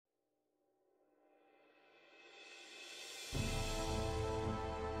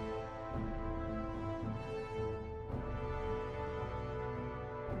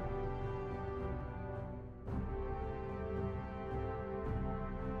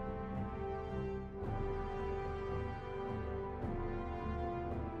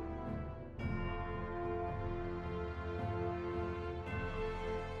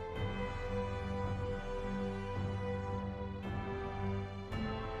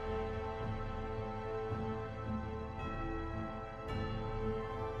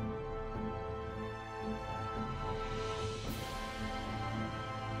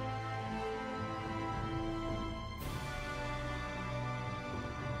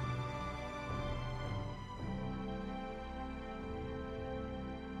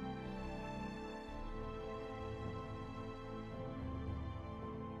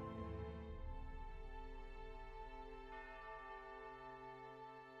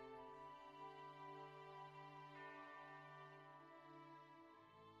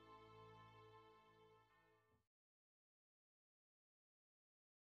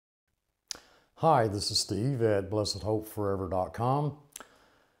Hi, this is Steve at blessedhopeforever.com.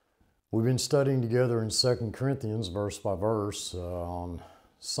 We've been studying together in 2 Corinthians verse by verse on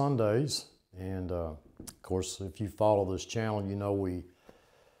Sundays. And of course, if you follow this channel, you know we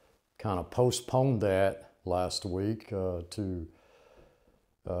kind of postponed that last week to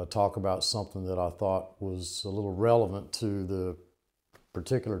talk about something that I thought was a little relevant to the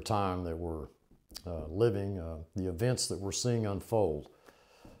particular time that we're living, the events that we're seeing unfold.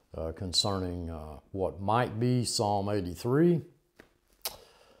 Concerning what might be Psalm 83.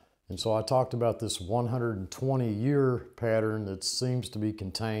 And so I talked about this 120-year pattern that seems to be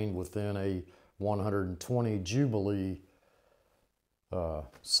contained within a 120 Jubilee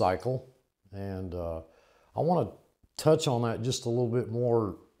cycle. And I want to touch on that just a little bit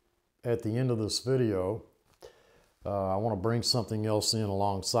more at the end of this video. I want to bring something else in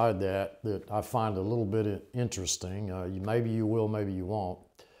alongside that I find a little bit interesting. Maybe you will, maybe you won't.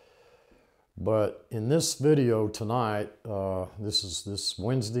 But in this video tonight, this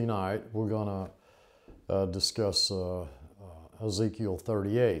Wednesday night, we're going to discuss Ezekiel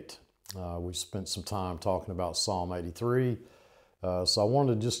 38. We spent some time talking about Psalm 83. So I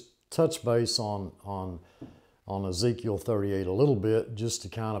wanted to just touch base on Ezekiel 38 a little bit, just to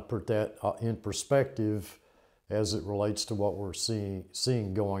kind of put that in perspective as it relates to what we're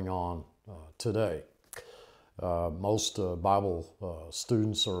seeing going on today. Most Bible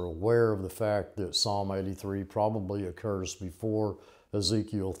students are aware of the fact that Psalm 83 probably occurs before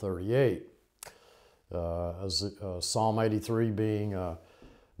Ezekiel 38. Psalm 83 being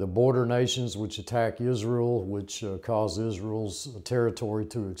the border nations which attack Israel, which cause Israel's territory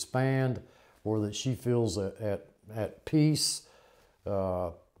to expand, or that she feels at peace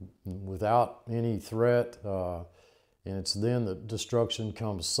without any threat. And it's then that destruction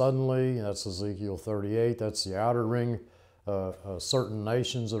comes suddenly. That's Ezekiel 38. That's the outer ring, certain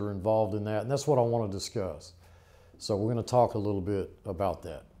nations that are involved in that. And that's what I want to discuss. So we're going to talk a little bit about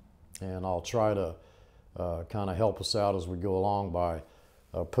that. And I'll try to kind of help us out as we go along by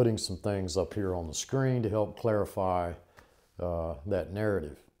putting some things up here on the screen to help clarify that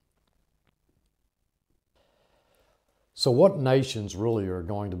narrative. So what nations really are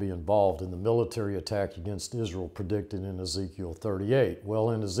going to be involved in the military attack against Israel predicted in Ezekiel 38? Well,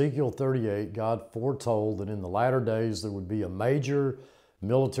 in Ezekiel 38, God foretold that in the latter days there would be a major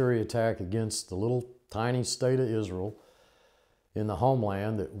military attack against the little tiny state of Israel in the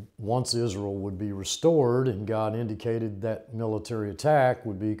homeland, that once Israel would be restored, and God indicated that military attack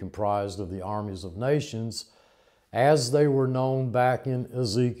would be comprised of the armies of nations as they were known back in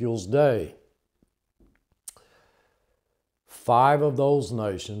Ezekiel's day. 5 of those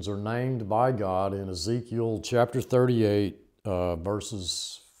nations are named by God in Ezekiel chapter 38,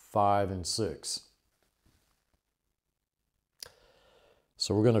 verses 5 and 6.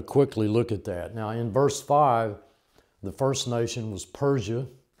 So we're going to quickly look at that. Now in verse 5, the first nation was Persia.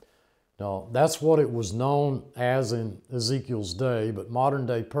 Now that's what it was known as in Ezekiel's day, but modern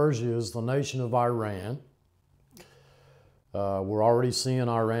day Persia is the nation of Iran. We're already seeing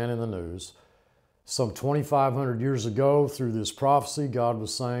Iran in the news. Some 2,500 years ago, through this prophecy, God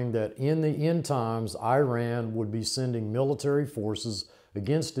was saying that in the end times, Iran would be sending military forces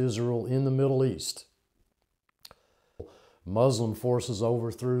against Israel in the Middle East. Muslim forces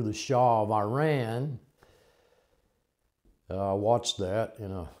overthrew the Shah of Iran. I watched that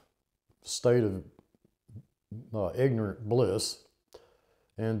in a state of ignorant bliss.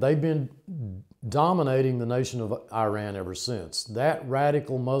 And they've been dominating the nation of Iran ever since. That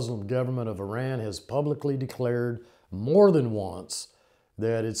radical Muslim government of Iran has publicly declared more than once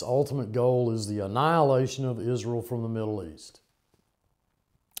that its ultimate goal is the annihilation of Israel from the Middle East.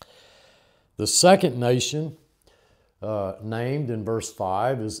 The second nation named in verse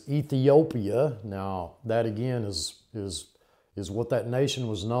 5 is Ethiopia. Now that again is what that nation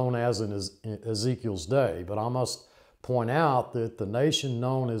was known as in Ezekiel's day, but I must point out that the nation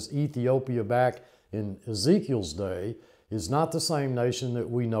known as Ethiopia back in Ezekiel's day is not the same nation that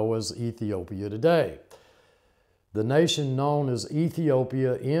we know as Ethiopia today. The nation known as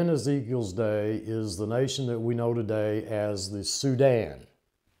Ethiopia in Ezekiel's day is the nation that we know today as the Sudan.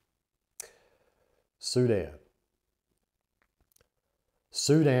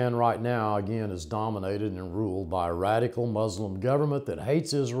 Sudan right now, again, is dominated and ruled by a radical Muslim government that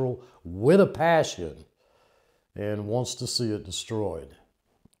hates Israel with a passion and wants to see it destroyed.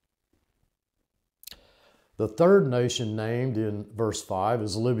 The third nation named in verse 5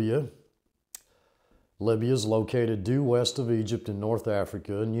 is Libya. Libya is located due west of Egypt in North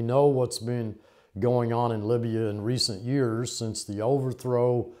Africa, and you know what's been going on in Libya in recent years since the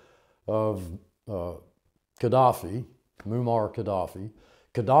overthrow of Muammar Gaddafi.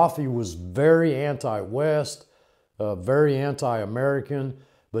 Gaddafi was very anti-West, very anti-American,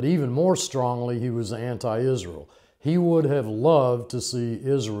 but even more strongly, he was anti-Israel. He would have loved to see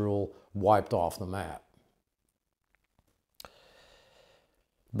Israel wiped off the map.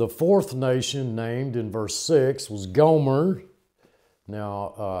 The fourth nation named in verse 6 was Gomer.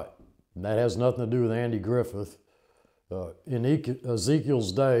 Now, that has nothing to do with Andy Griffith. In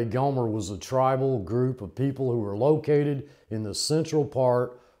Ezekiel's day, Gomer was a tribal group of people who were located in the central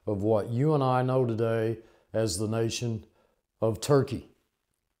part of what you and I know today as the nation of Turkey.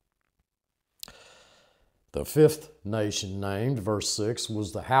 The fifth nation named, verse 6,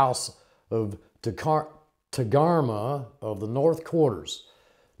 was the house of Togarmah of the north quarters.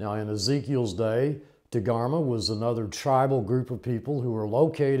 Now, in Ezekiel's day, Togarmah was another tribal group of people who were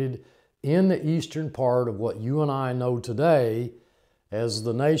located in the eastern part of what you and I know today as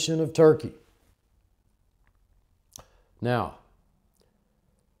the nation of Turkey. Now,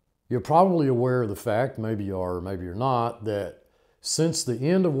 you're probably aware of the fact, maybe you are or maybe you're not, that since the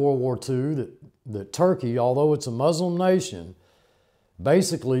end of World War II, that Turkey, although it's a Muslim nation,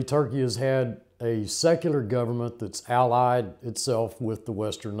 basically Turkey has had a secular government that's allied itself with the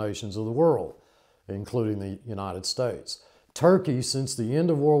Western nations of the world, including the United States. Turkey, since the end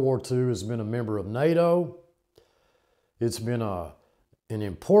of World War II, has been a member of NATO. It's been an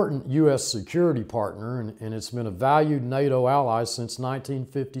important U.S. security partner, and it's been a valued NATO ally since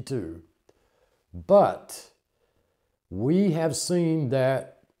 1952. But we have seen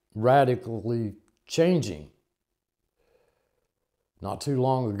that radically changing. Not too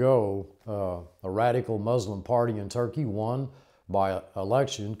long ago, a radical Muslim party in Turkey won by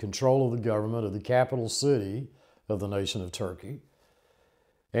election control of the government of the capital city of the nation of Turkey.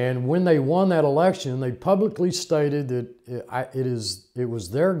 And when they won that election, they publicly stated that it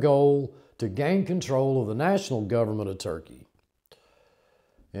was their goal to gain control of the national government of Turkey.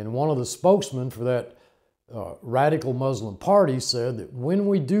 And one of the spokesmen for that radical Muslim party said that when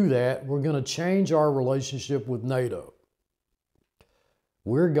we do that, we're going to change our relationship with NATO.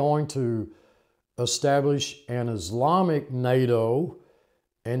 We're going to establish an Islamic NATO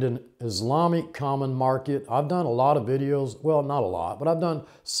and an Islamic common market. I've done a lot of videos, well, not a lot, but I've done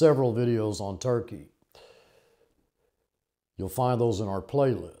several videos on Turkey. You'll find those in our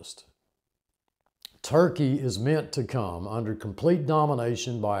playlist. Turkey is meant to come under complete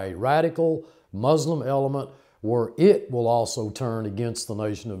domination by a radical Muslim element where it will also turn against the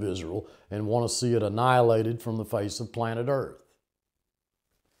nation of Israel and want to see it annihilated from the face of planet Earth.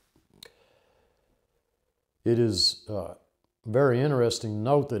 It is very interesting to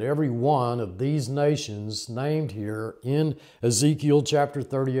note that every one of these nations named here in Ezekiel chapter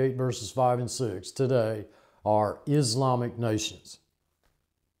 38 verses 5 and 6 today are Islamic nations.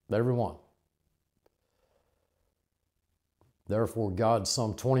 Every one. Therefore, God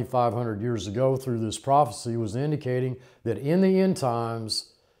some 2,500 years ago through this prophecy was indicating that in the end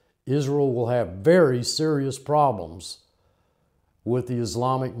times, Israel will have very serious problems with the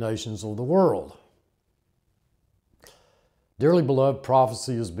Islamic nations of the world. Dearly beloved,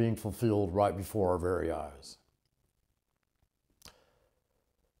 prophecy is being fulfilled right before our very eyes.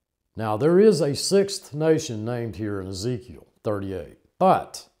 Now, there is a sixth nation named here in Ezekiel 38.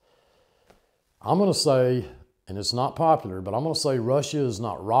 But I'm going to say, and it's not popular, but I'm going to say Russia is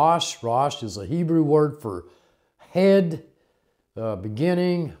not Rosh. Rosh is a Hebrew word for head,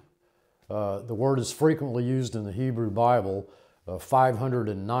 beginning. The word is frequently used in the Hebrew Bible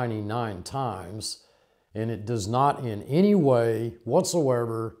 599 times. And it does not in any way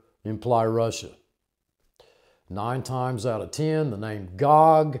whatsoever imply Russia. 9 times out of 10, the name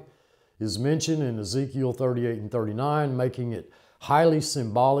Gog is mentioned in Ezekiel 38 and 39, making it highly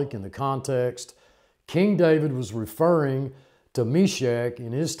symbolic in the context. King David was referring to Meshach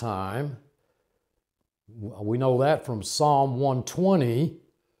in his time. We know that from Psalm 120,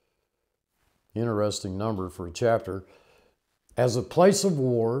 interesting number for a chapter, as a place of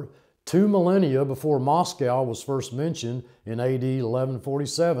war 2 millennia before Moscow was first mentioned in AD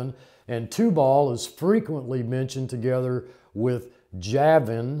 1147, and Tubal is frequently mentioned together with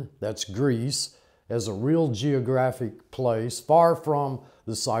Javan, that's Greece, as a real geographic place far from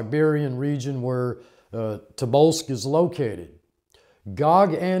the Siberian region where Tobolsk is located.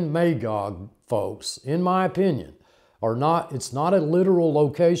 Gog and Magog, folks, in my opinion, it's not a literal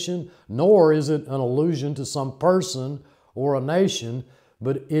location, nor is it an allusion to some person or a nation,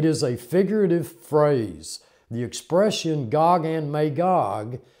 but it is a figurative phrase. The expression Gog and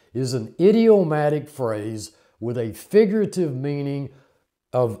Magog is an idiomatic phrase with a figurative meaning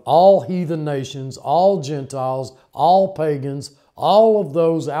of all heathen nations, all Gentiles, all pagans, all of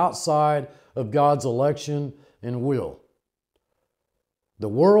those outside of God's election and will. The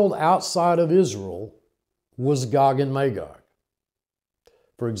world outside of Israel was Gog and Magog.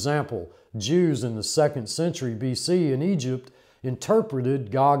 For example, Jews in the 2nd century BC in Egypt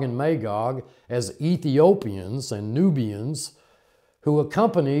interpreted Gog and Magog as Ethiopians and Nubians who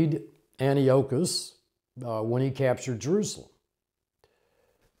accompanied Antiochus when he captured Jerusalem.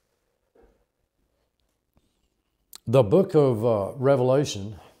 The book of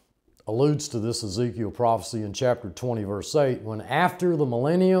Revelation alludes to this Ezekiel prophecy in chapter 20, verse 8, when after the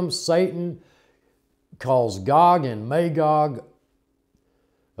millennium, Satan calls Gog and Magog,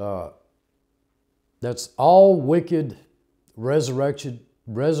 that's all wicked resurrected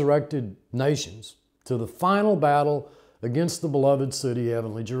nations, to the final battle against the beloved city,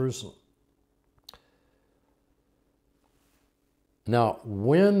 heavenly Jerusalem. Now,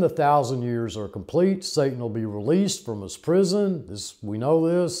 when the 1,000 years are complete, Satan will be released from his prison. We know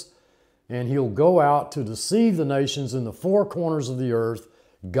this. And he'll go out to deceive the nations in the 4 corners of the earth,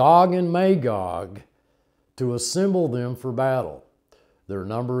 Gog and Magog, to assemble them for battle. Their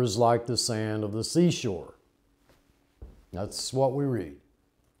number is like the sand of the seashore. That's what we read.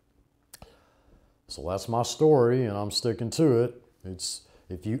 So that's my story, and I'm sticking to it.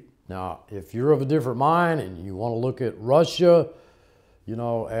 If you're of a different mind and you want to look at Russia,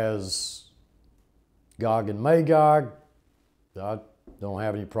 as Gog and Magog, I don't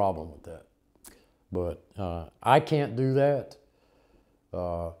have any problem with that. But I can't do that.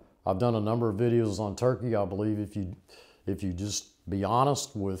 I've done a number of videos on Turkey. I believe if you just be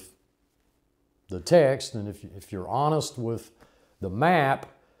honest with the text, and if you're honest with the map,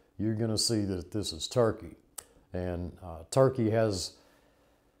 you're going to see that this is Turkey. And Turkey has,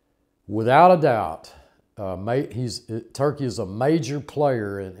 without a doubt, Turkey is a major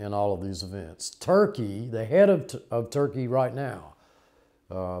player in all of these events. Turkey, the head of Turkey right now,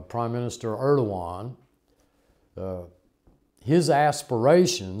 Prime Minister Erdogan, his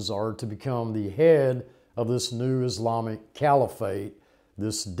aspirations are to become the head of this new Islamic caliphate,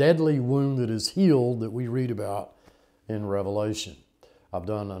 this deadly wound that is healed that we read about in Revelation. I've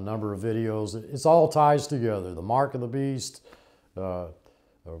done a number of videos. It's all ties together. The mark of the beast, I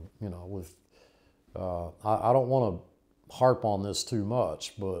don't want to harp on this too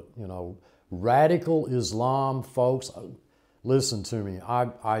much, but, radical Islam, folks, listen to me.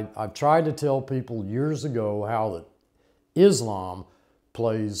 I've tried to tell people years ago how that Islam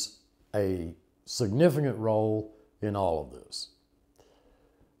plays a significant role in all of this.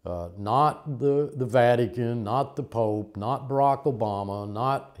 Not the Vatican, not the Pope, not Barack Obama,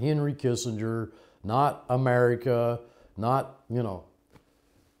 not Henry Kissinger, not America, not,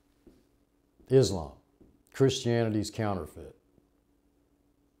 Islam. Christianity's counterfeit.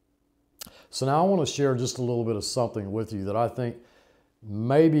 So now I want to share just a little bit of something with you that I think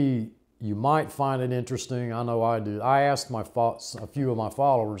maybe you might find it interesting. I know I do. I asked a few of my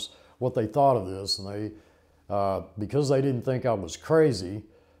followers what they thought of this, and they, because they didn't think I was crazy,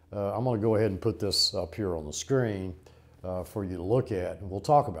 I'm going to go ahead and put this up here on the screen for you to look at, and we'll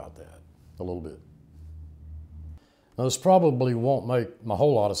talk about that a little bit. Now, this probably won't make a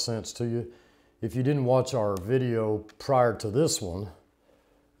whole lot of sense to you if you didn't watch our video prior to this one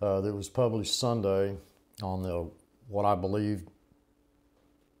that was published Sunday on what I believe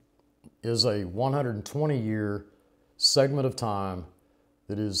is a 120-year segment of time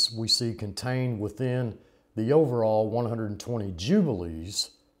that we see contained within the overall 120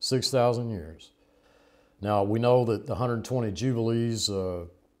 Jubilees, 6,000 years. Now, we know that the 120 Jubilees,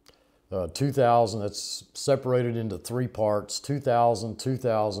 2,000, that's separated into 3 parts, 2,000,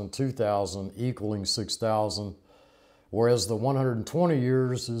 2,000, 2,000, equaling 6,000, whereas the 120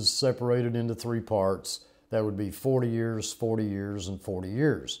 years is separated into 3 parts. That would be 40 years, 40 years, and 40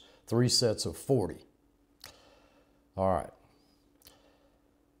 years. 3 sets of 40. All right.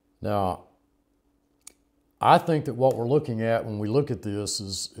 Now, I think that what we're looking at when we look at this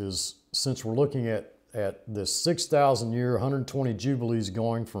is since we're looking at this 6,000 year, 120 Jubilees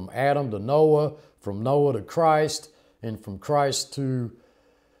going from Adam to Noah, from Noah to Christ, and from Christ to,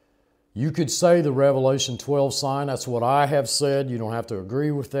 you could say, the Revelation 12 sign. That's what I have said. You don't have to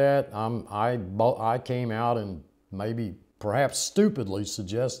agree with that. I came out and maybe perhaps stupidly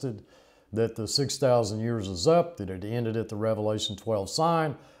suggested that the 6,000 years is up, that it ended at the Revelation 12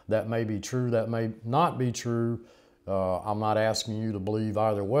 sign. That may be true, that may not be true. I'm not asking you to believe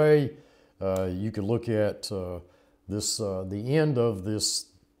either way. You could look at the end of this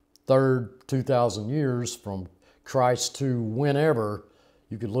third 2,000 years from Christ to whenever.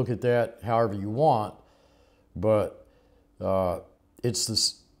 You could look at that however you want, but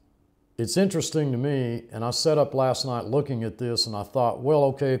it's interesting to me, and I sat up last night looking at this, and I thought, well,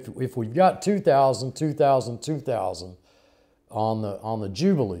 okay, if we've got 2,000, 2,000, 2,000, on the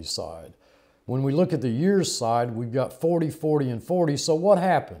Jubilee side. When we look at the years side, we've got 40, 40, and 40. So what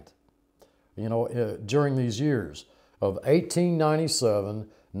happened, during these years of 1897,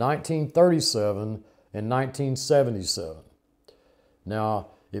 1937, and 1977? Now,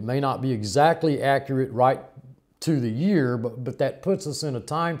 it may not be exactly accurate right to the year, but that puts us in a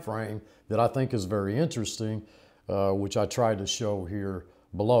time frame that I think is very interesting, which I tried to show here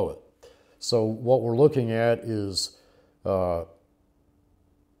below it. So what we're looking at is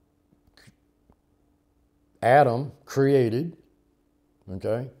Adam created,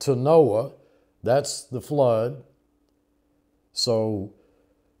 okay, to Noah, that's the flood. So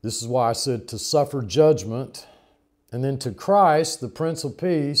this is why I said to suffer judgment, and then to Christ, the Prince of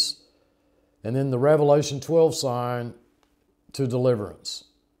Peace, and then the Revelation 12 sign to deliverance,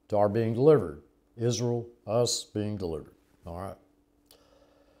 to our being delivered. Israel, us being delivered. All right.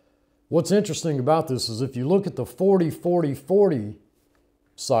 What's interesting about this is if you look at the 40, 40, 40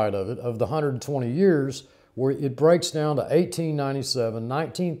 side of it, of the 120 years, where it breaks down to 1897,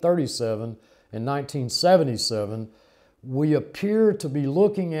 1937, and 1977, we appear to be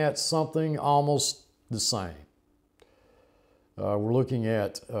looking at something almost the same. We're looking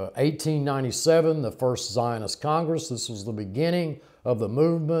at 1897, the first Zionist Congress. This was the beginning of the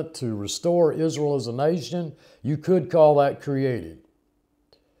movement to restore Israel as a nation. You could call that created.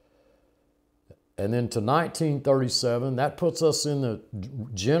 And then to 1937, that puts us in the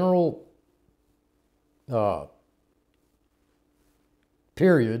general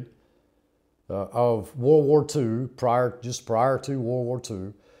period of World War II, just prior to World War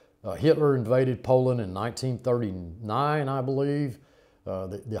II. Hitler invaded Poland in 1939, I believe.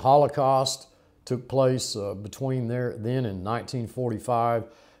 The Holocaust took place between then and 1945.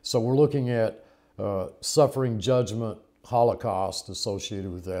 So we're looking at suffering, judgment, Holocaust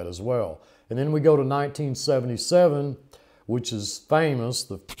associated with that as well. And then we go to 1977, which is famous.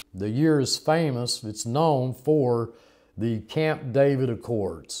 The year is famous. It's known for the Camp David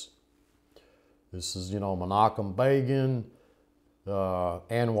Accords. This is, Menachem Begin,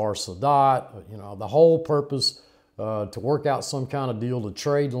 Anwar Sadat, the whole purpose to work out some kind of deal to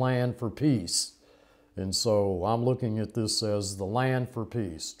trade land for peace. And so I'm looking at this as the land for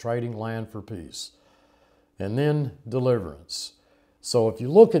peace, trading land for peace. And then deliverance. So if you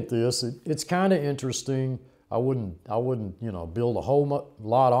look at this, it's kind of interesting. I wouldn't, build a whole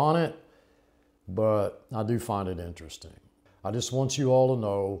lot on it, but I do find it interesting. I just want you all to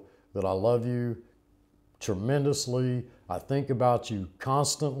know that I love you tremendously. I think about you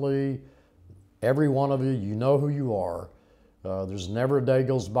constantly. Every one of you, you know who you are. There's never a day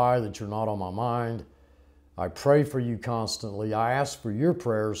goes by that you're not on my mind. I pray for you constantly. I ask for your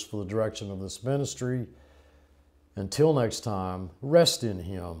prayers for the direction of this ministry. Until next time, rest in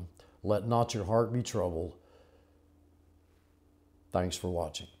Him. Let not your heart be troubled. Thanks for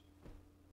watching.